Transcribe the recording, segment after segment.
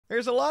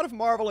There's a lot of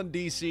Marvel and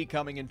DC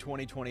coming in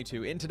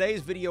 2022. In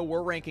today's video,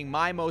 we're ranking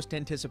my most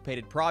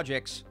anticipated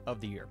projects of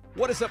the year.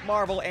 What is up,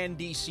 Marvel and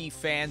DC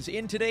fans?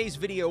 In today's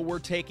video, we're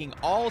taking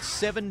all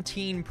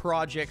 17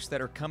 projects that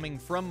are coming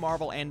from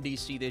Marvel and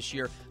DC this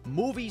year,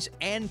 movies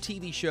and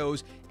TV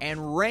shows,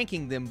 and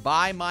ranking them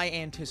by my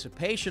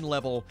anticipation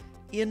level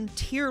in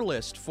tier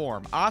list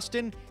form.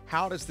 Austin,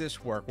 how does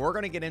this work? We're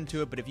going to get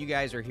into it, but if you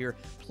guys are here,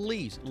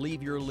 please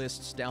leave your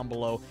lists down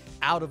below.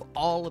 Out of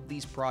all of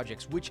these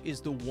projects, which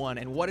is the one,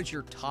 and what is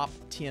your top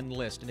 10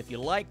 list? And if you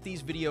like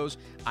these videos,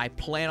 I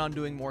plan on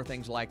doing more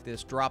things like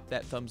this. Drop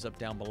that thumbs up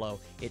down below.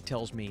 It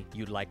tells me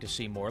you'd like to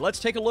see more. Let's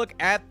take a look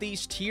at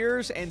these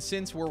tiers, and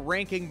since we're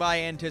ranking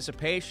by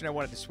anticipation, I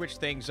wanted to switch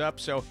things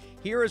up. So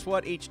here is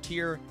what each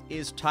tier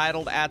is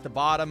titled at the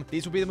bottom.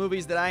 These will be the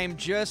movies that I am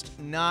just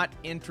not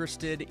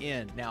interested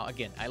in. Now,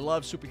 again, I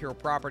love superhero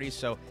properties,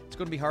 so it's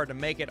going to be hard to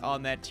make it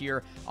on that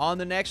tier. On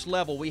the next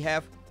level, we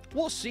have,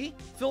 we'll see,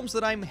 films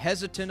that I'm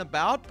hesitant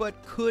about,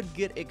 but could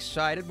get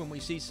excited when we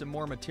see some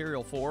more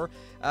material for.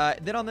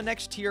 Then on the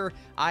next tier,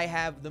 I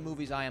have the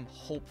movies I am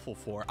hopeful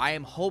for. I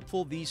am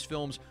hopeful these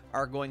films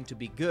are going to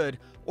be good,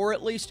 or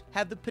at least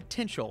have the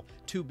potential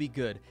to be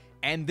good.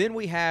 And then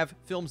we have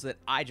films that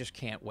I just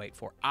can't wait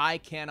for. I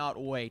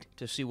cannot wait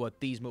to see what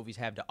these movies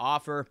have to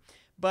offer.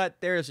 But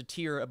there's a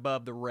tier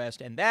above the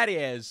rest, and that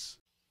is,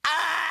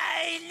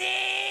 I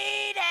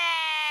need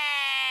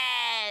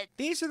it!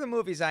 These are the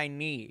movies I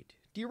need.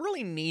 Do you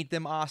really need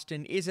them,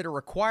 Austin? Is it a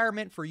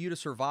requirement for you to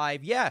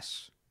survive?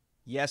 Yes.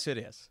 Yes, it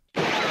is.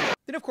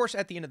 Then, of course,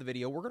 at the end of the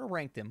video, we're going to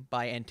rank them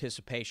by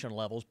anticipation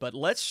levels, but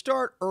let's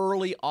start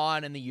early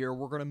on in the year.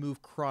 We're going to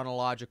move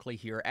chronologically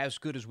here as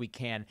good as we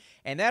can,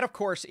 and that, of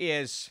course,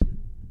 is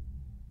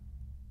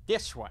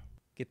this one.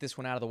 Get this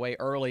one out of the way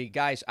early.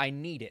 Guys, I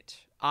need it.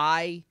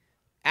 I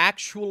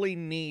actually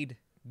need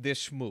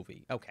this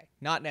movie. Okay,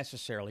 not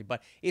necessarily,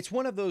 but it's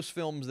one of those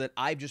films that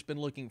I've just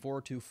been looking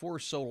forward to for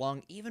so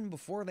long, even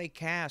before they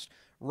cast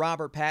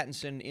Robert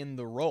Pattinson in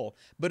the role.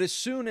 But as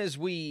soon as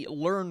we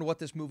learned what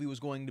this movie was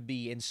going to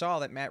be and saw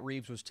that Matt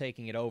Reeves was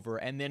taking it over,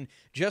 and then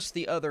just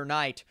the other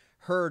night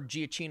heard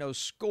Giacchino's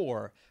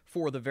score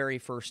for the very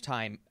first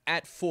time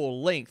at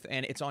full length,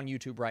 and it's on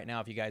YouTube right now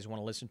if you guys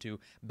want to listen to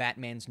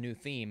Batman's new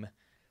theme.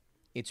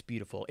 It's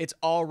beautiful. It's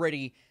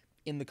already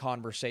in the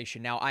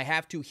conversation. Now, I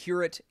have to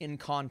hear it in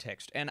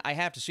context, and I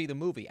have to see the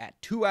movie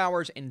at 2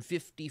 hours and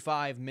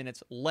 55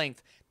 minutes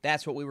length.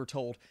 That's what we were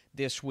told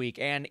this week,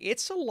 and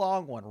it's a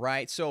long one,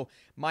 right? So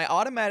my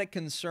automatic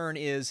concern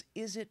is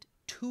it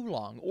too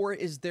long, or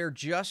is there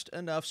just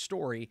enough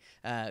story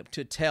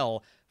to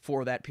tell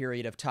for that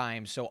period of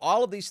time? So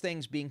all of these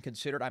things being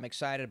considered, I'm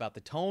excited about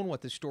the tone,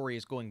 what the story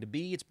is going to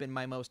be. It's been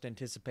my most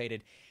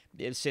anticipated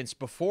since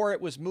before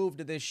it was moved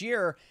to this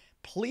year.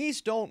 Please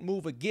don't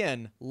move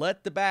again.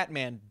 Let the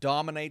Batman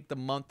dominate the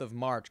month of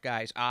March.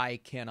 Guys, I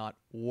cannot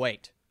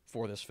wait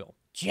for this film.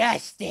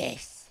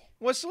 Justice!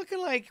 What's looking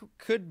like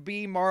could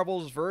be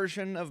Marvel's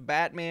version of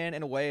Batman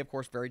in a way, of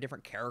course, very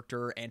different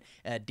character and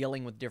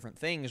dealing with different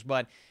things,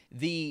 but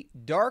the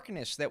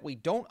darkness that we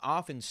don't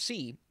often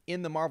see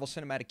in the Marvel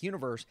Cinematic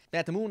Universe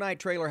that the Moon Knight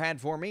trailer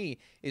had for me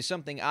is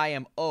something I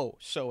am oh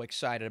so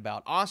excited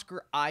about.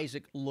 Oscar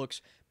Isaac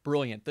looks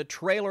brilliant. The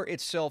trailer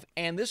itself,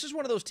 and this is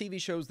one of those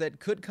TV shows that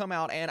could come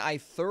out and I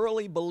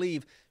thoroughly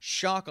believe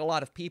shock a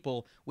lot of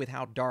people with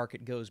how dark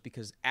it goes,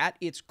 because at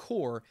its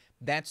core,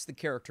 that's the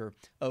character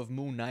of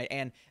Moon Knight,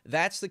 and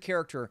that's the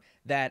character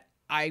that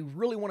I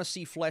really want to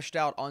see fleshed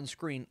out on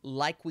screen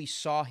like we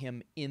saw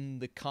him in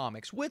the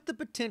comics, with the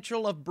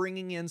potential of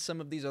bringing in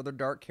some of these other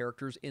dark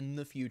characters in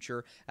the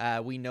future.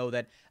 We know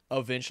that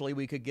eventually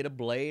we could get a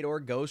Blade or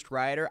Ghost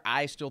Rider.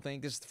 I still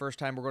think this is the first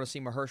time we're going to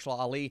see Mahershala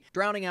Ali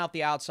drowning out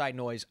the outside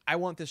noise. I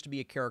want this to be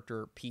a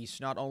character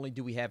piece. Not only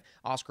do we have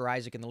Oscar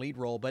Isaac in the lead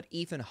role, but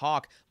Ethan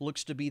Hawke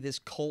looks to be this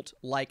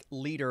cult-like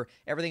leader.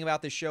 Everything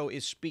about this show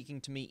is speaking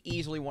to me.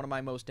 Easily one of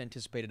my most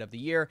anticipated of the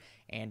year,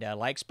 and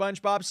like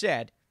SpongeBob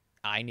said,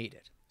 I need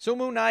it. So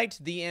Moon Knight,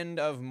 the end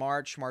of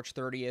March, March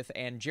 30th,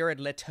 and Jared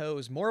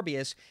Leto's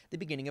Morbius, the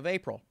beginning of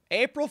April.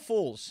 April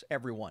Fools,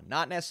 everyone.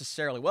 Not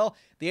necessarily. Well,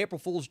 the April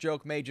Fool's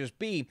joke may just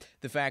be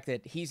the fact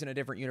that he's in a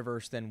different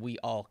universe than we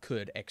all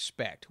could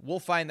expect. We'll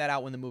find that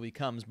out when the movie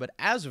comes, but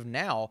as of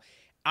now,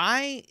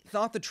 I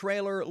thought the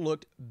trailer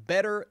looked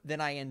better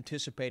than I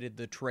anticipated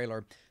the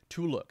trailer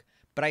to look.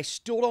 But I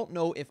still don't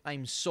know if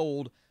I'm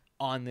sold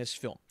on this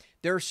film.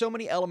 There are so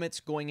many elements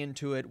going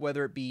into it,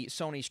 whether it be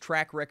Sony's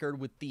track record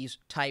with these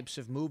types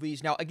of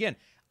movies. Now, again,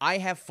 I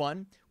have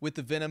fun with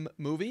the Venom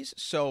movies,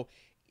 so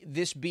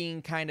this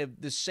being kind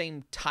of the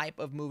same type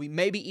of movie,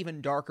 maybe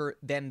even darker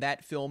than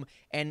that film,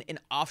 and an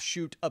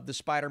offshoot of the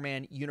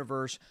Spider-Man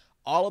universe,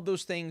 all of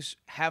those things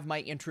have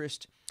my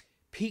interest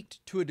peaked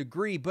to a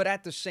degree, but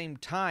at the same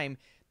time,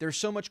 there's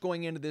so much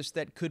going into this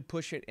that could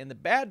push it in the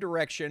bad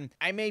direction.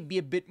 I may be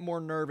a bit more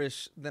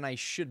nervous than I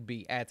should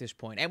be at this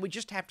point, and we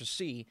just have to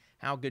see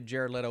how good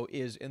Jared Leto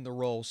is in the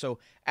role. So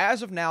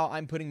as of now,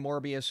 I'm putting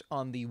Morbius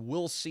on the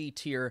we'll see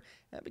tier,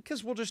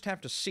 because we'll just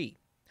have to see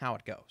how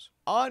it goes.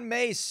 On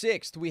May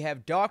 6th, we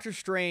have Doctor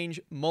Strange,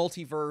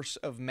 Multiverse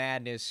of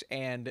Madness,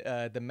 and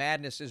the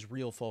madness is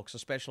real, folks,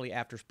 especially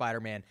after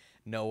Spider-Man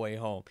No Way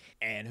Home.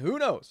 And who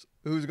knows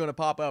who's going to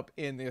pop up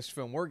in this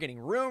film. We're getting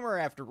rumor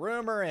after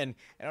rumor, and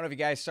I don't know if you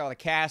guys saw the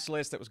cast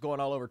list that was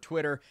going all over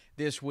Twitter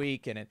this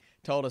week, and it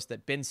told us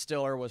that Ben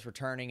Stiller was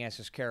returning as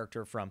his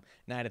character from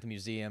Night at the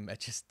Museum.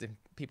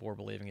 People were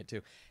believing it,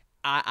 too.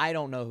 I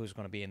don't know who's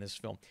going to be in this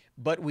film,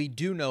 but we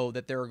do know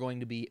that there are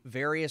going to be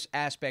various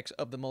aspects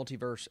of the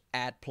multiverse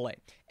at play,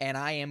 and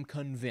I am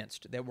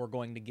convinced that we're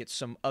going to get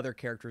some other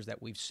characters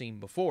that we've seen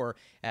before,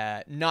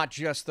 not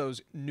just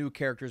those new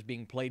characters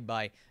being played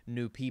by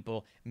new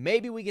people.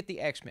 Maybe we get the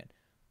X-Men,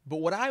 but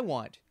what I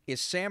want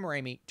is Sam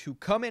Raimi to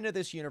come into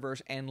this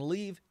universe and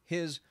leave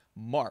his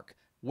mark,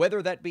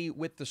 whether that be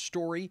with the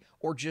story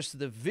or just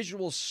the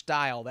visual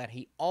style that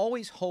he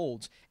always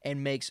holds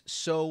and makes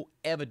so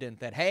evident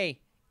that,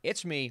 hey,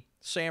 it's me,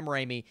 Sam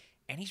Raimi,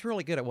 and he's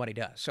really good at what he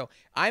does. So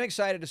I'm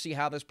excited to see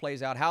how this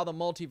plays out, how the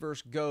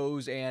multiverse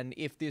goes, and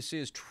if this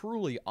is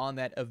truly on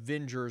that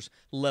Avengers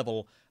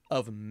level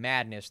of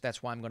madness.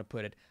 That's why I'm going to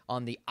put it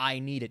on the I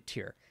Need It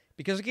tier.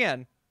 Because,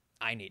 again,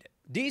 I need it.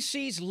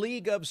 DC's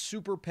League of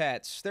Super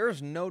Pets.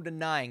 There's no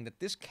denying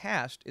that this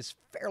cast is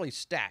fairly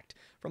stacked.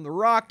 From The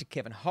Rock to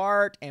Kevin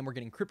Hart, and we're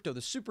getting Crypto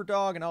the Super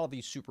Dog and all of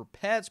these super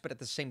pets, but at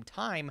the same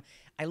time,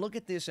 I look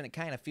at this and it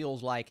kind of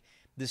feels like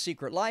The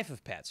Secret Life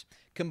of Pets,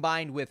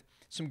 combined with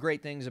some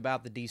great things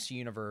about the DC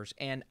Universe,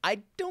 and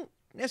I don't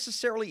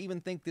necessarily even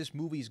think this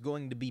movie is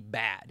going to be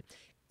bad.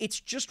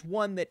 It's just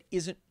one that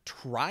isn't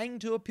trying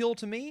to appeal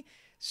to me.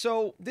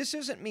 So this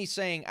isn't me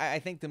saying I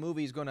think the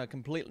movie is going to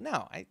completely...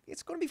 No,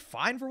 it's going to be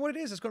fine for what it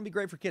is. It's going to be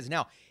great for kids.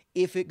 Now,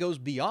 if it goes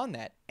beyond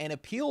that and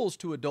appeals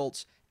to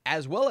adults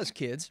as well as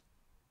kids,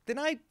 then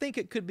I think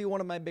it could be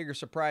one of my bigger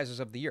surprises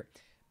of the year.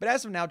 But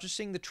as of now, just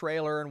seeing the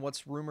trailer and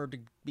what's rumored to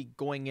be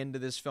going into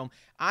this film,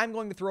 I'm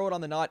going to throw it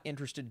on the not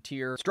interested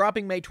tier. It's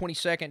dropping May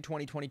 22nd,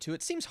 2022.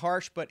 It seems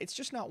harsh, but it's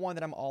just not one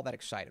that I'm all that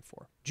excited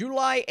for.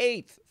 July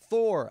 8th,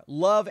 Thor,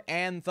 Love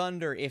and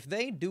Thunder. If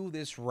they do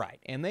this right,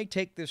 and they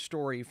take this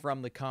story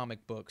from the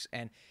comic books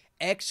and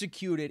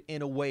execute it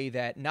in a way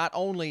that not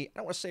only, I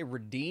don't want to say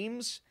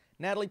redeems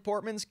Natalie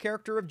Portman's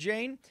character of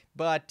Jane,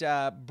 but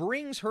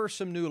brings her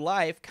some new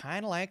life,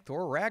 kind of like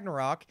Thor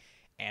Ragnarok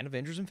and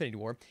Avengers Infinity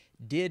War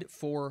did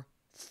for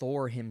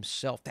Thor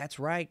himself. That's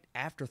right,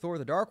 after Thor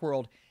the Dark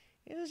World,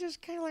 it was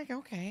just kind of like,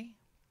 okay,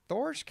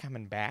 Thor's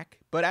coming back.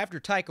 But after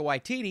Taika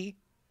Waititi,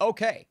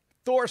 okay,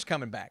 Thor's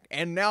coming back,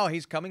 and now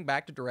he's coming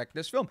back to direct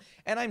this film,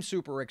 and I'm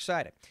super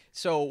excited.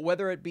 So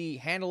whether it be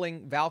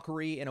handling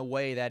Valkyrie in a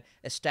way that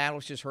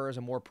establishes her as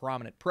a more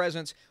prominent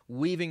presence,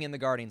 weaving in the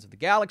Guardians of the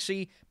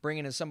Galaxy,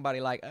 bringing in somebody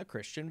like a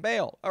Christian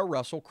Bale, a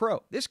Russell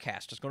Crowe, this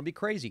cast is going to be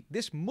crazy.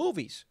 This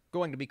movie's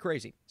going to be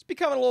crazy. It's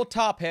becoming a little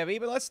top-heavy,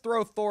 but let's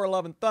throw Thor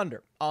Love and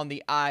Thunder on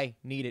the I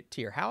Need It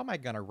tier. How am I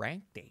going to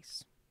rank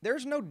these?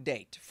 There's no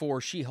date for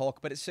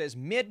She-Hulk, but it says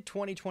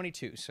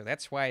mid-2022, so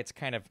that's why it's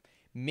kind of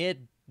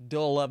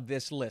middle of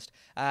this list.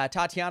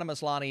 Tatiana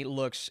Maslany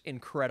looks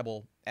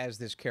incredible as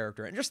this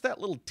character. And just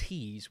that little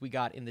tease we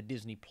got in the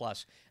Disney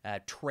Plus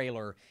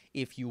trailer,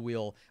 if you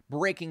will,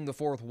 breaking the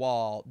fourth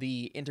wall,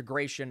 the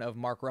integration of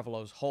Mark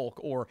Ruffalo's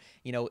Hulk, or,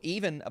 you know,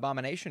 even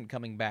Abomination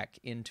coming back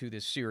into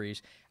this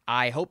series.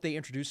 I hope they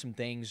introduce some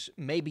things,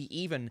 maybe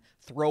even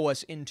throw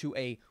us into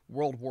a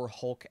World War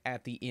Hulk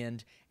at the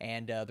end.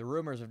 And the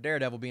rumors of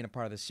Daredevil being a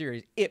part of the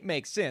series, it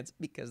makes sense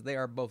because they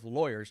are both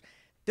lawyers.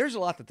 There's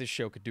a lot that this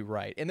show could do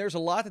right, and there's a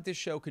lot that this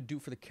show could do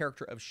for the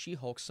character of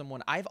She-Hulk,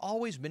 someone I've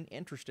always been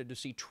interested to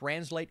see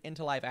translate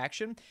into live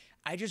action.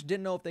 I just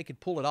didn't know if they could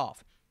pull it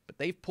off, but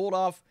they've pulled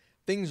off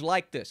things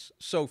like this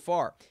so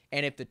far,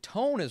 and if the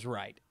tone is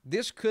right,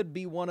 this could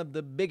be one of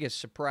the biggest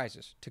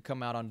surprises to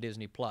come out on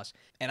Disney Plus,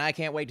 and I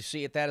can't wait to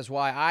see it. That is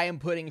why I am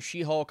putting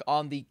She-Hulk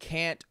on the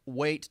can't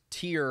wait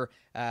tier.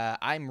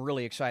 I'm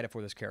really excited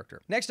for this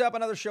character. Next up,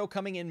 another show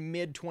coming in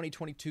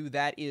mid-2022,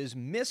 that is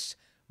Miss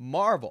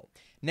Marvel.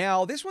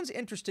 Now, this one's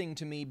interesting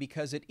to me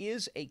because it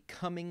is a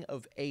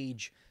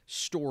coming-of-age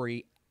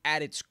story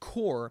at its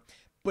core,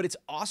 but it's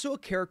also a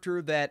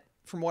character that,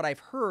 from what I've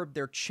heard,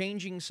 they're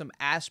changing some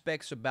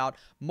aspects about,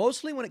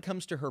 mostly when it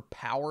comes to her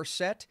power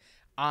set.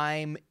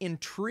 I'm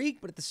intrigued,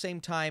 but at the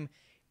same time,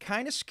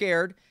 kind of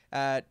scared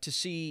to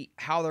see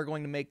how they're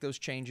going to make those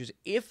changes.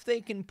 If they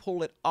can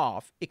pull it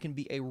off, it can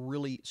be a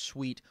really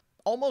sweet,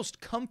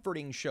 almost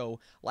comforting show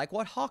like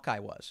what Hawkeye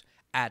was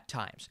at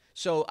times.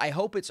 So I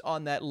hope it's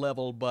on that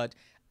level, but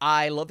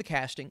I love the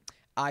casting.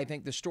 I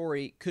think the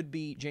story could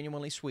be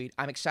genuinely sweet.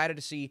 I'm excited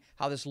to see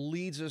how this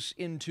leads us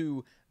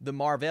into the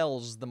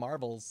Marvels.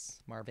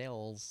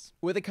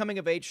 With a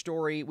coming-of-age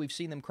story, we've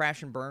seen them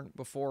crash and burn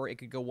before. It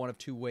could go one of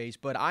two ways,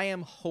 but I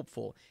am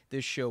hopeful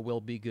this show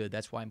will be good.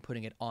 That's why I'm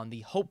putting it on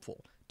the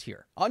hopeful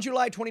tier. On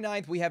July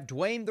 29th, we have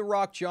Dwayne "The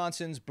Rock"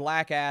 Johnson's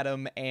Black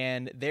Adam,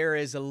 and there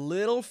is a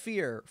little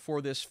fear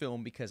for this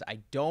film because I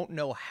don't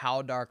know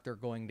how dark they're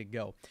going to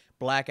go.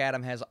 Black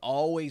Adam has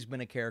always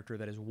been a character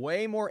that is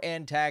way more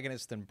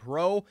antagonist than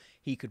pro.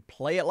 He could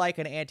play it like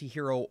an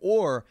anti-hero,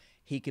 or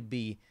he could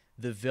be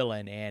the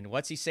villain. And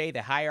what's he say?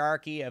 The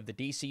hierarchy of the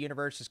DC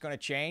universe is going to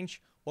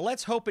change? Well,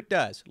 let's hope it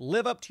does.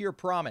 Live up to your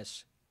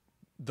promise,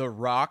 The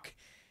Rock.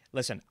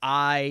 Listen,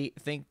 I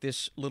think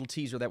this little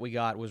teaser that we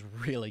got was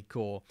really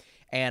cool,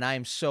 and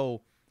I'm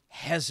so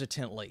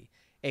hesitantly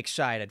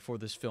excited for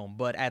this film.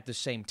 But at the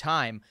same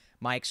time,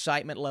 my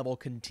excitement level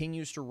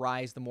continues to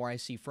rise the more I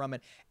see from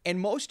it,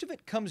 and most of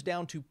it comes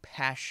down to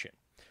passion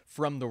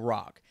from The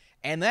Rock.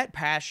 And that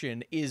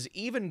passion is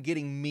even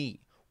getting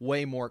me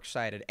way more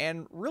excited,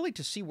 and really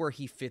to see where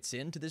he fits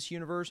into this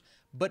universe,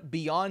 but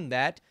beyond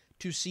that,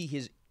 to see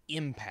his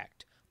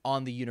impact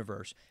on the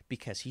universe,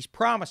 because he's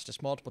promised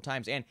us multiple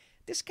times, and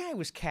this guy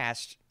was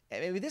cast,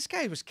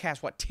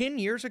 what, 10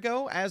 years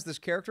ago as this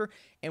character,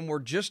 and we're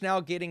just now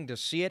getting to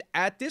see it.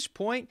 At this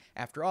point,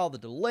 after all the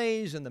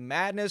delays and the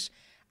madness,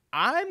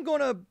 I'm going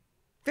to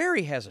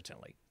very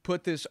hesitantly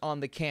put this on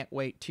the can't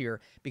wait tier,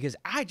 because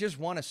I just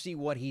want to see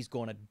what he's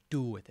going to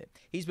do with it.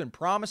 He's been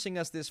promising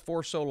us this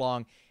for so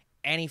long,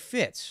 and he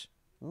fits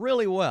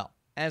really well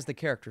as the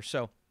character,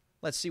 so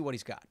let's see what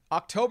he's got.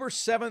 October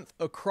 7th,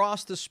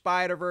 Across the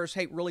Spider-Verse.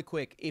 Hey, really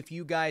quick, if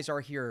you guys are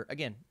here,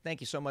 again,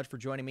 thank you so much for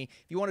joining me.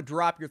 If you want to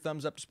drop your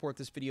thumbs up to support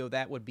this video,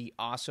 that would be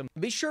awesome.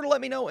 Be sure to let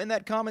me know in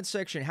that comment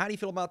section, how do you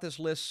feel about this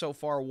list so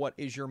far? What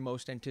is your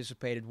most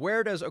anticipated?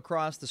 Where does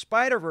Across the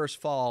Spider-Verse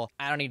fall?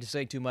 I don't need to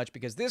say too much,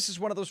 because this is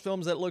one of those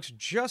films that looks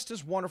just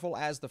as wonderful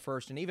as the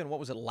first. And even,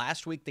 what was it,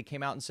 last week they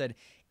came out and said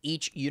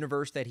each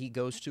universe that he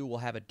goes to will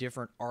have a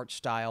different art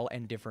style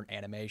and different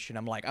animation.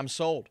 I'm like, I'm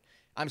sold.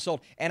 I'm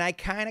sold. And I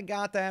kind of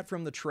got that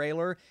from the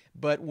trailer,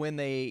 but when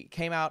they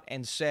came out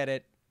and said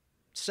it,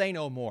 say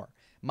no more.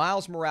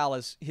 Miles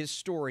Morales, his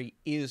story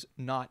is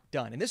not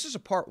done. And this is a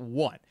part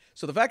 1.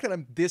 So the fact that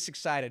I'm this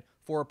excited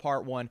for a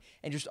part 1,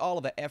 and just all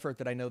of the effort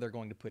that I know they're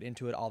going to put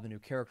into it, all the new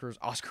characters,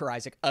 Oscar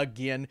Isaac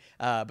again,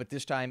 but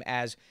this time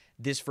as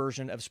this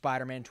version of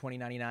Spider-Man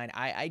 2099,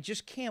 I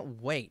just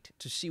can't wait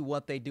to see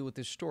what they do with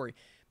this story.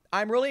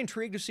 I'm really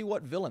intrigued to see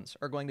what villains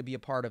are going to be a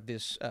part of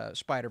this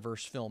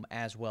Spider-Verse film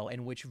as well,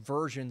 and which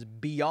versions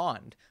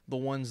beyond the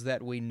ones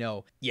that we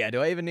know. Yeah,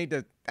 do I even need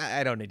to?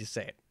 I don't need to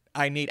say it.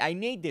 I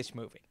need this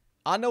movie.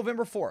 On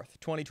November 4th,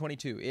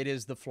 2022, it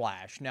is The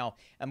Flash. Now,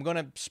 I'm going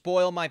to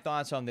spoil my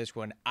thoughts on this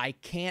one. I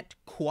can't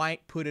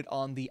quite put it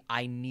on the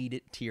I need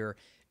it tier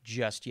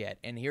just yet,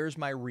 and here's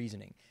my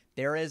reasoning.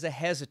 There is a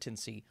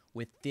hesitancy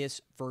with this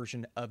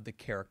version of the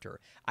character.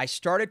 I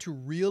started to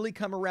really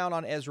come around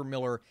on Ezra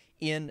Miller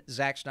in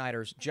Zack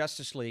Snyder's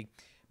Justice League,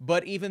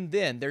 but even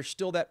then, there's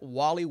still that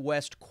Wally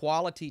West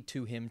quality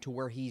to him, to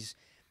where he's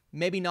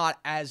maybe not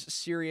as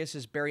serious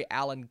as Barry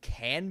Allen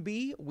can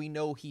be. We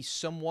know he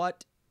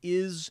somewhat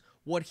is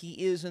what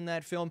he is in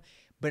that film,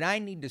 but I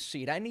need to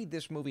see it. I need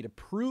this movie to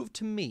prove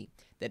to me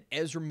that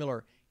Ezra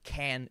Miller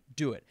can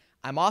do it.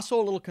 I'm also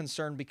a little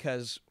concerned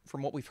because,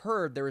 from what we've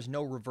heard, there is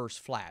no Reverse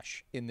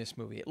Flash in this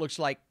movie. It looks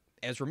like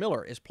Ezra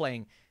Miller is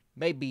playing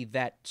maybe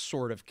that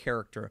sort of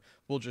character.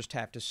 We'll just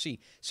have to see.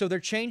 So they're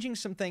changing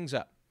some things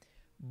up.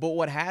 But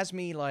what has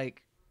me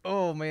like,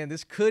 oh man,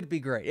 this could be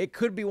great. It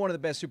could be one of the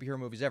best superhero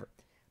movies ever.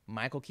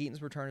 Michael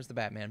Keaton's return as the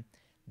Batman,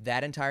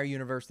 that entire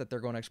universe that they're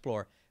going to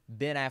explore,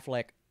 Ben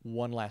Affleck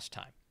one last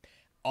time.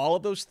 All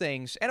of those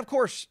things, and of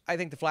course, I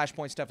think the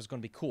Flashpoint stuff is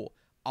going to be cool.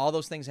 All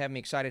those things have me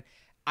excited.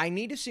 I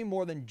need to see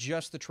more than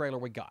just the trailer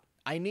we got.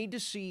 I need to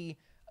see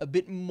a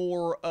bit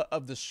more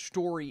of the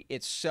story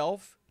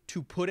itself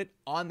to put it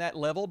on that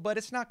level, but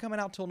it's not coming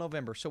out till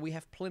November, so we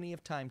have plenty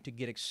of time to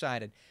get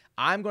excited.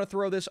 I'm going to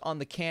throw this on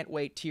the can't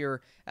wait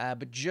tier,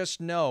 but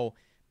just know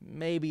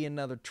maybe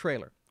another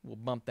trailer will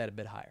bump that a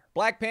bit higher.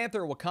 Black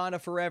Panther, Wakanda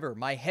Forever.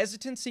 My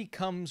hesitancy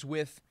comes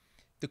with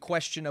the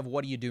question of,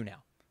 what do you do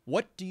now?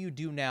 What do you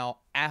do now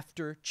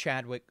after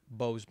Chadwick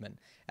Boseman?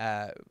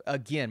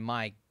 Again,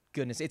 my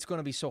goodness, it's going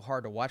to be so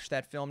hard to watch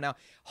that film now.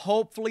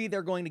 Hopefully,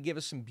 they're going to give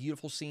us some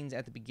beautiful scenes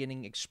at the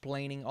beginning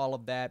explaining all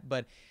of that,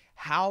 but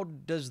how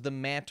does the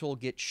mantle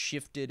get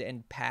shifted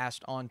and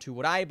passed on to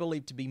what I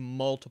believe to be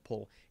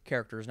multiple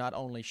characters? Not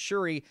only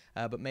Shuri,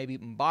 but maybe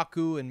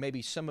M'Baku and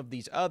maybe some of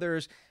these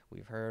others.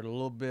 We've heard a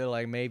little bit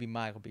like maybe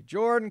Michael B.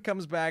 Jordan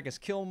comes back as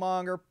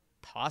Killmonger,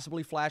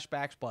 possibly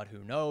flashbacks, but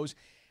who knows?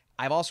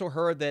 I've also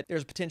heard that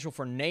there's potential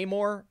for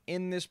Namor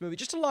in this movie.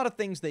 Just a lot of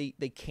things they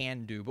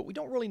can do, but we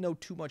don't really know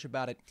too much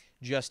about it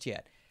just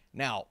yet.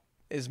 Now,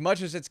 as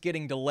much as it's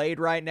getting delayed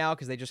right now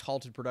because they just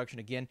halted production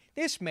again,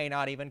 this may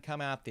not even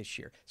come out this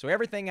year. So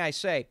everything I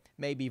say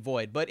may be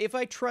void. But if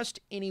I trust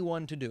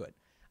anyone to do it,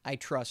 I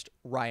trust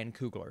Ryan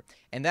Coogler.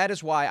 And that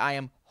is why I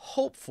am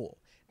hopeful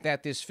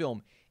that this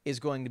film is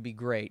going to be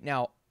great.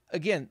 Now,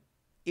 again,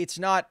 it's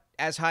not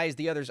as high as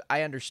the others,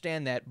 I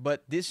understand that,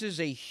 but this is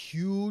a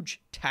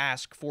huge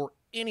task for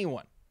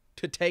anyone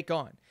to take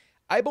on.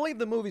 I believe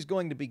the movie's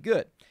going to be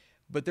good,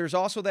 but there's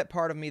also that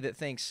part of me that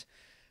thinks,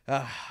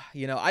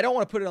 you know, I don't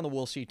want to put it on the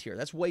we'll see tier.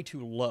 That's way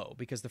too low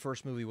because the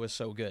first movie was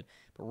so good.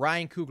 But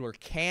Ryan Coogler,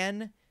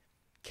 can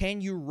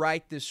you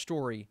write this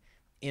story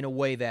in a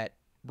way that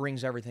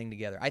brings everything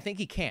together? I think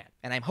he can,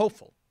 and I'm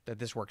hopeful that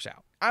this works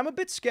out. I'm a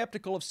bit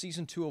skeptical of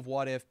Season 2 of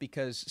What If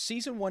because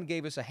Season 1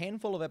 gave us a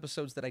handful of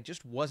episodes that I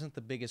just wasn't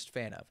the biggest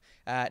fan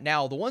of.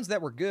 Now, the ones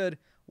that were good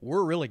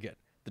were really good.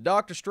 The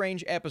Doctor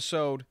Strange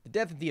episode, the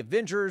Death of the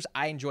Avengers,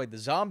 I enjoyed the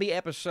zombie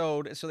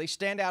episode, so they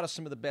stand out as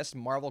some of the best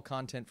Marvel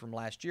content from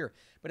last year.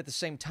 But at the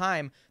same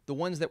time, the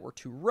ones that were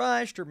too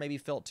rushed or maybe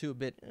felt too a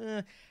bit,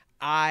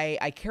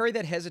 I carry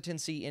that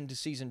hesitancy into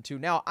Season 2.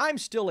 Now, I'm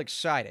still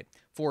excited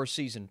for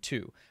Season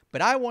 2,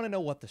 but I want to know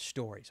what the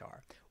stories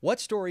are. What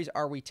stories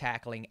are we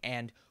tackling,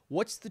 and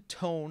what's the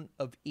tone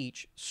of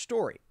each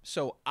story?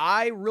 So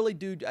I really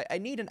do, I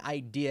need an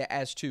idea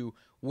as to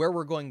where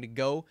we're going to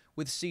go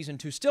with Season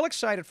 2. Still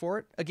excited for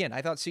it. Again,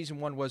 I thought Season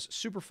 1 was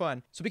super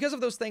fun. So because of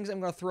those things, I'm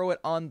going to throw it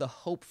on the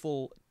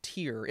hopeful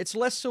tier. It's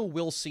less so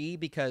we'll see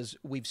because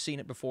we've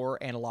seen it before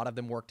and a lot of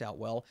them worked out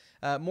well.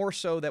 More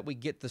so that we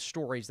get the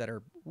stories that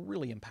are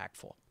really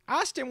impactful.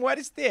 Austin, what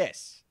is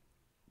this?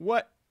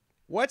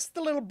 What's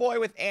the little boy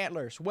with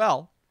antlers?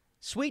 Well,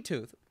 Sweet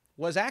Tooth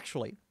was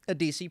actually a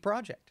DC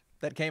project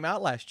that came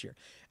out last year.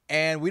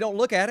 And we don't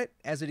look at it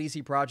as a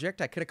DC project.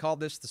 I could have called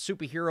this the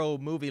superhero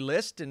movie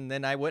list, and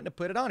then I wouldn't have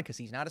put it on because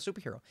he's not a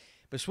superhero.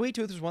 But Sweet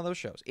Tooth is one of those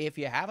shows. If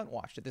you haven't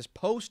watched it, this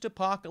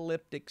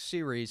post-apocalyptic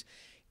series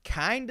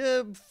kind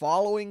of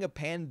following a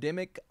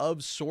pandemic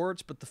of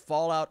sorts, but the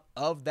fallout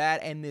of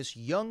that and this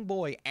young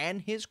boy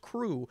and his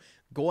crew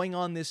going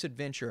on this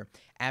adventure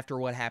after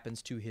what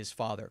happens to his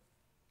father.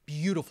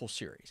 Beautiful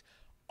series.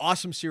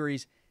 Awesome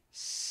series.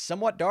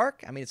 Somewhat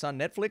dark. I mean, it's on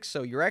Netflix,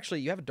 so you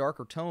have a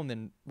darker tone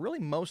than really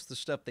most of the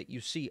stuff that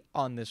you see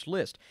on this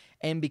list.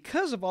 And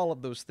because of all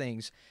of those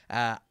things,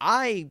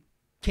 I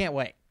can't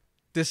wait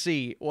to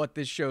see what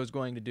this show is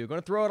going to do. Going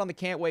to throw it on the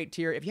can't wait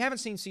tier. If you haven't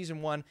seen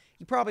Season 1,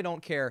 you probably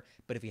don't care.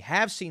 But if you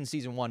have seen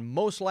Season 1,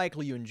 most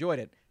likely you enjoyed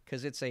it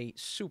because it's a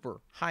super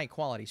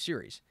high-quality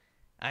series.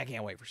 I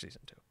can't wait for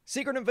Season 2.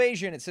 Secret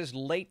Invasion, it says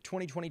late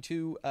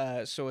 2022,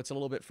 so it's a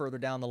little bit further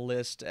down the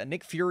list.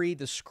 Nick Fury,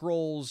 the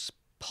Skrulls,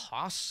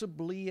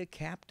 possibly a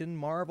Captain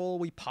Marvel.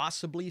 We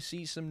possibly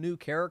see some new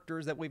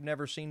characters that we've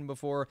never seen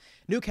before.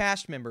 New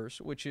cast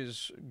members, which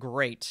is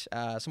great.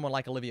 Someone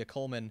like Olivia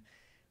Colman.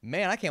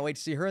 Man, I can't wait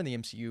to see her in the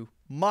MCU.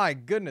 My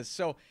goodness.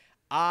 So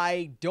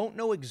I don't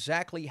know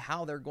exactly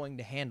how they're going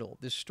to handle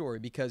this story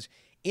because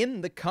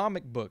in the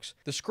comic books,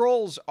 the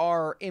Skrulls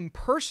are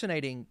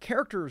impersonating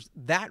characters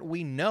that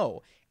we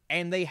know,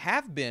 and they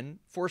have been,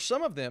 for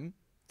some of them,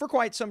 for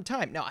quite some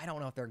time. Now, I don't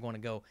know if they're going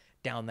to go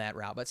down that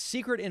route, but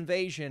Secret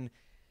Invasion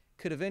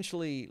could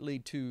eventually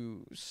lead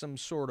to some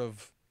sort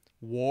of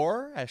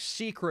war, a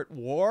secret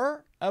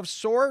war of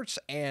sorts,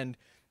 and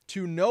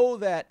to know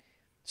that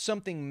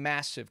something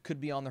massive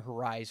could be on the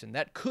horizon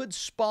that could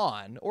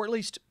spawn, or at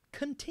least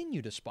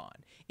continue to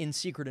spawn, in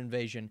Secret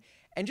Invasion,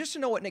 and just to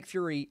know what Nick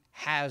Fury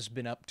has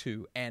been up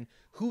to and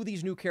who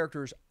these new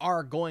characters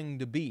are going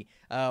to be,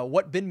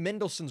 what Ben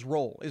Mendelsohn's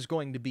role is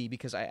going to be,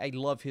 because I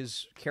love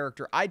his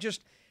character. I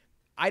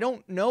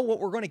don't know what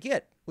we're going to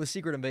get with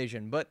Secret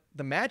Invasion, but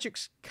the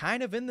magic's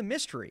kind of in the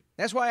mystery.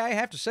 That's why I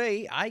have to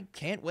say I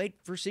can't wait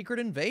for Secret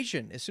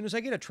Invasion. As soon as I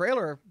get a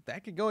trailer,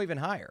 that could go even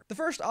higher. The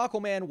first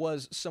Aquaman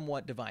was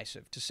somewhat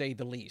divisive, to say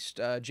the least.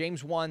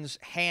 James Wan's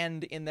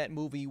hand in that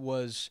movie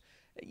was,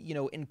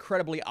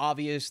 incredibly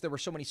obvious. There were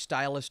so many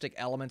stylistic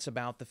elements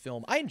about the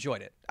film. I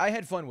enjoyed it. I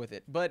had fun with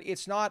it, but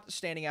it's not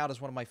standing out as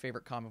one of my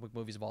favorite comic book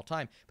movies of all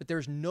time. But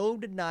there's no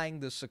denying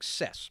the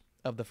success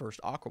of the first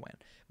Aquaman,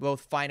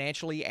 both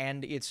financially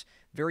and its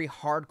very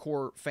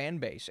hardcore fan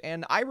base.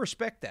 And I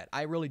respect that.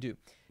 I really do.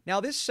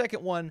 Now, this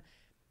second one,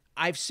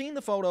 I've seen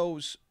the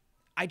photos.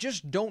 I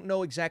just don't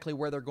know exactly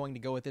where they're going to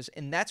go with this,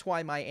 and that's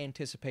why my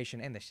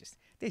anticipation, and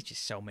there's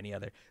just so many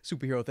other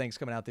superhero things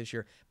coming out this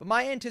year, but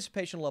my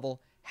anticipation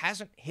level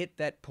hasn't hit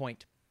that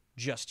point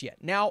just yet.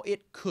 Now,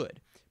 it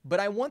could, but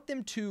I want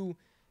them to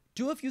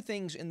do a few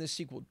things in this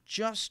sequel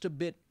just a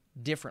bit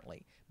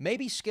differently.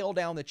 Maybe scale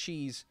down the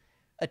cheese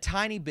a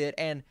tiny bit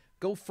and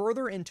go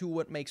further into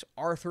what makes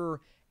Arthur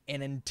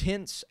an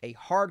intense, a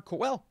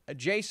hardcore, a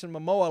Jason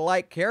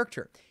Momoa-like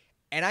character.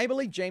 And I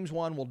believe James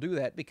Wan will do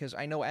that because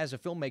I know as a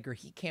filmmaker,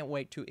 he can't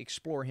wait to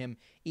explore him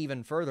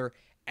even further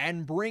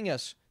and bring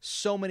us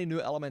so many new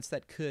elements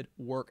that could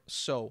work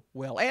so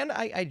well. And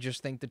I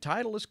just think the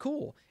title is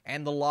cool.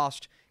 And the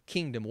Lost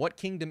Kingdom. What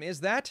kingdom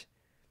is that?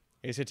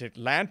 Is it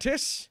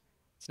Atlantis?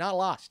 It's not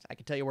lost. I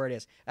can tell you where it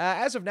is.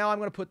 As of now, I'm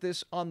going to put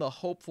this on the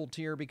hopeful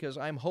tier because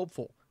I'm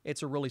hopeful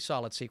it's a really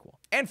solid sequel.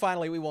 And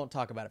finally, we won't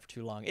talk about it for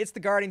too long. It's the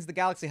Guardians of the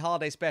Galaxy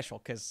Holiday Special,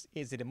 because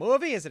is it a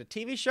movie? Is it a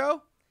TV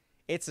show?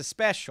 It's a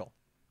special.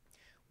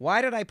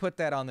 Why did I put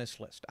that on this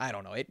list? I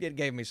don't know. It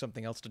gave me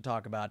something else to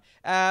talk about.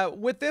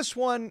 With this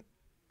one,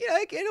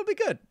 it'll be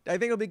good. I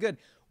think it'll be good.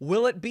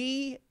 Will it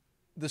be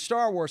the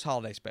Star Wars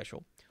Holiday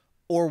Special?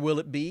 Or will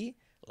it be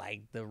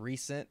like the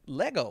recent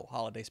Lego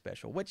Holiday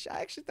Special, which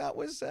I actually thought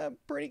was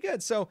pretty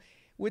good. So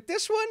with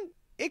this one,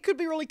 it could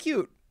be really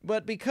cute.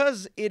 But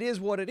because it is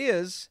what it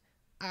is,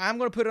 I'm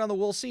going to put it on the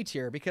we'll see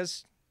tier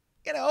because,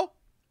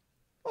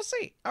 We'll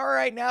see. All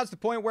right, now's the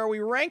point where we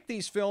rank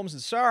these films.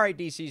 And sorry,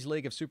 DC's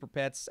League of Super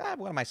Pets.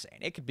 What am I saying?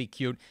 It could be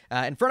cute.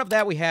 In front of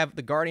that, we have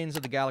the Guardians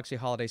of the Galaxy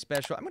Holiday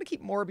Special. I'm going to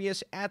keep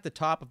Morbius at the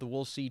top of the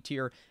we'll see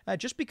tier,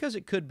 just because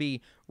it could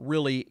be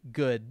really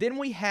good. Then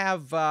we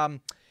have,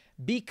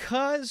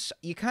 because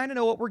you kind of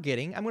know what we're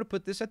getting, I'm going to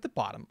put this at the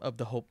bottom of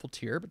the hopeful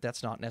tier, but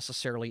that's not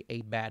necessarily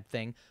a bad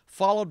thing.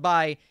 Followed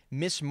by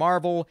Miss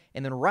Marvel,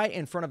 and then right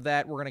in front of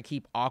that, we're going to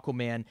keep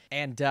Aquaman.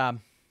 And,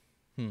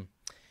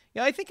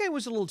 yeah, I think I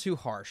was a little too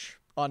harsh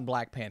on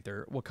Black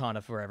Panther,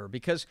 Wakanda Forever,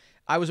 because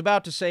I was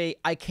about to say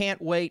I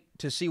can't wait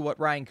to see what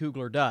Ryan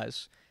Coogler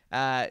does.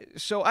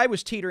 So I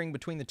was teetering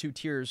between the two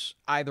tiers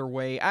either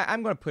way.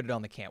 I'm going to put it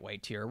on the can't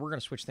wait tier. We're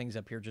going to switch things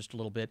up here just a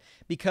little bit,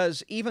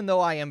 because even though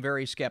I am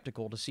very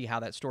skeptical to see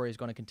how that story is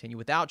going to continue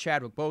without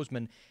Chadwick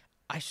Boseman,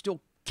 I still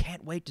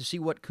can't wait to see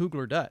what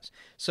Coogler does.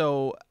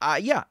 So,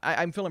 yeah,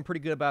 I'm feeling pretty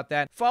good about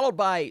that. Followed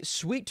by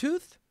Sweet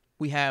Tooth,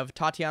 we have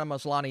Tatiana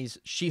Maslany's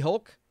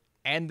She-Hulk.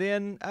 And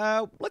then,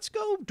 let's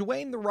go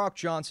Dwayne "The Rock"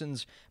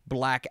 Johnson's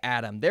Black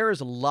Adam. There is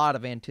a lot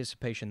of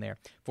anticipation there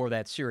for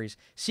that series.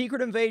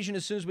 Secret Invasion,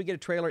 as soon as we get a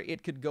trailer,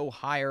 it could go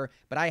higher,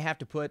 but I have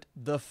to put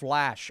The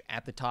Flash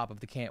at the top of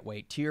the can't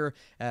wait tier.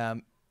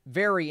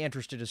 Very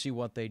interested to see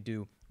what they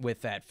do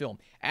with that film.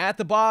 At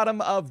the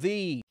bottom of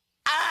the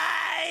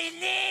I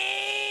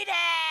need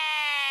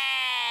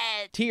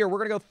it tier, we're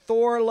going to go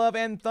Thor: Love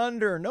and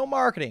Thunder. No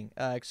marketing,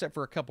 except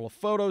for a couple of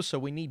photos, so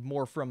we need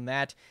more from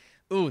that.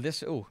 Y'all,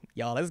 this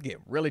is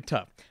getting really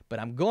tough. But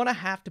I'm going to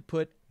have to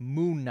put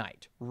Moon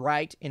Knight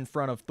right in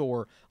front of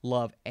Thor,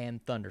 Love,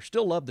 and Thunder.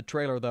 Still love the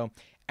trailer, though.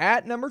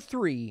 At number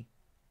 3,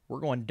 we're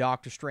going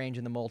Doctor Strange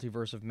in the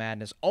Multiverse of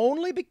Madness,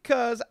 only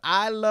because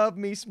I love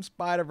me some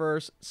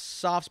Spider-Verse.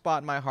 Soft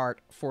spot in my heart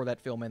for that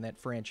film and that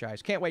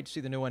franchise. Can't wait to see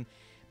the new one.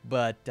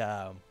 But,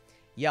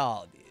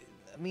 y'all,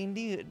 I mean,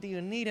 do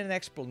you need an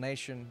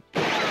explanation?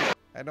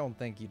 I don't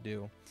think you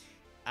do.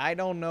 I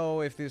don't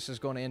know if this is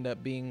going to end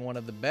up being one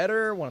of the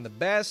better, one of the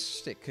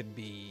best. It could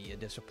be a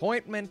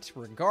disappointment.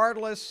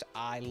 Regardless,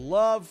 I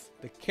love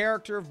the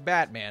character of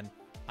Batman.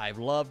 I've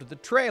loved the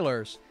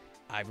trailers.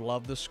 I've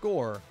loved the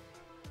score.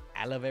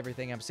 I love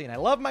everything I'm seeing. I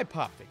love my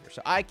pop figure,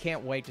 so I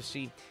can't wait to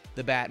see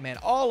the Batman.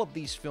 All of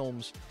these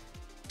films,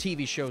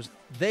 TV shows,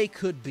 they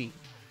could be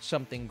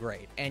something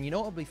great. And you know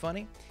what would be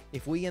funny?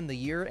 If we end the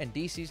year and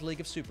DC's League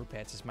of Super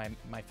Pets is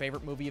my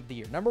favorite movie of the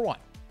year. Number 1,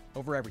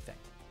 over everything.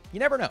 You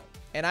never know.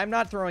 And I'm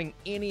not throwing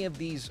any of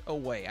these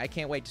away. I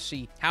can't wait to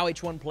see how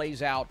each one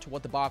plays out,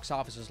 what the box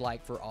office is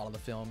like for all of the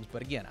films.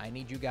 But again, I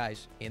need you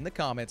guys in the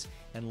comments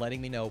and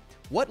letting me know,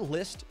 what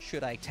list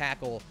should I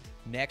tackle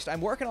next?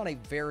 I'm working on a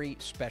very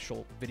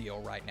special video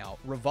right now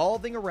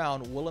revolving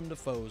around Willem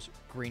Dafoe's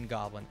Green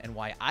Goblin and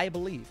why I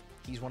believe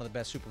he's one of the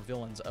best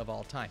supervillains of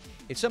all time.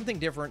 It's something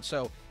different,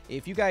 so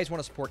if you guys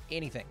want to support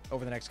anything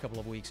over the next couple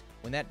of weeks,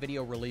 when that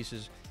video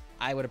releases,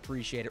 I would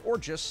appreciate it, or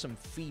just some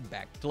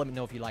feedback to let me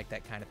know if you like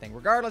that kind of thing.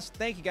 Regardless,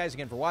 thank you guys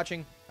again for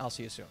watching. I'll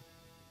see you soon.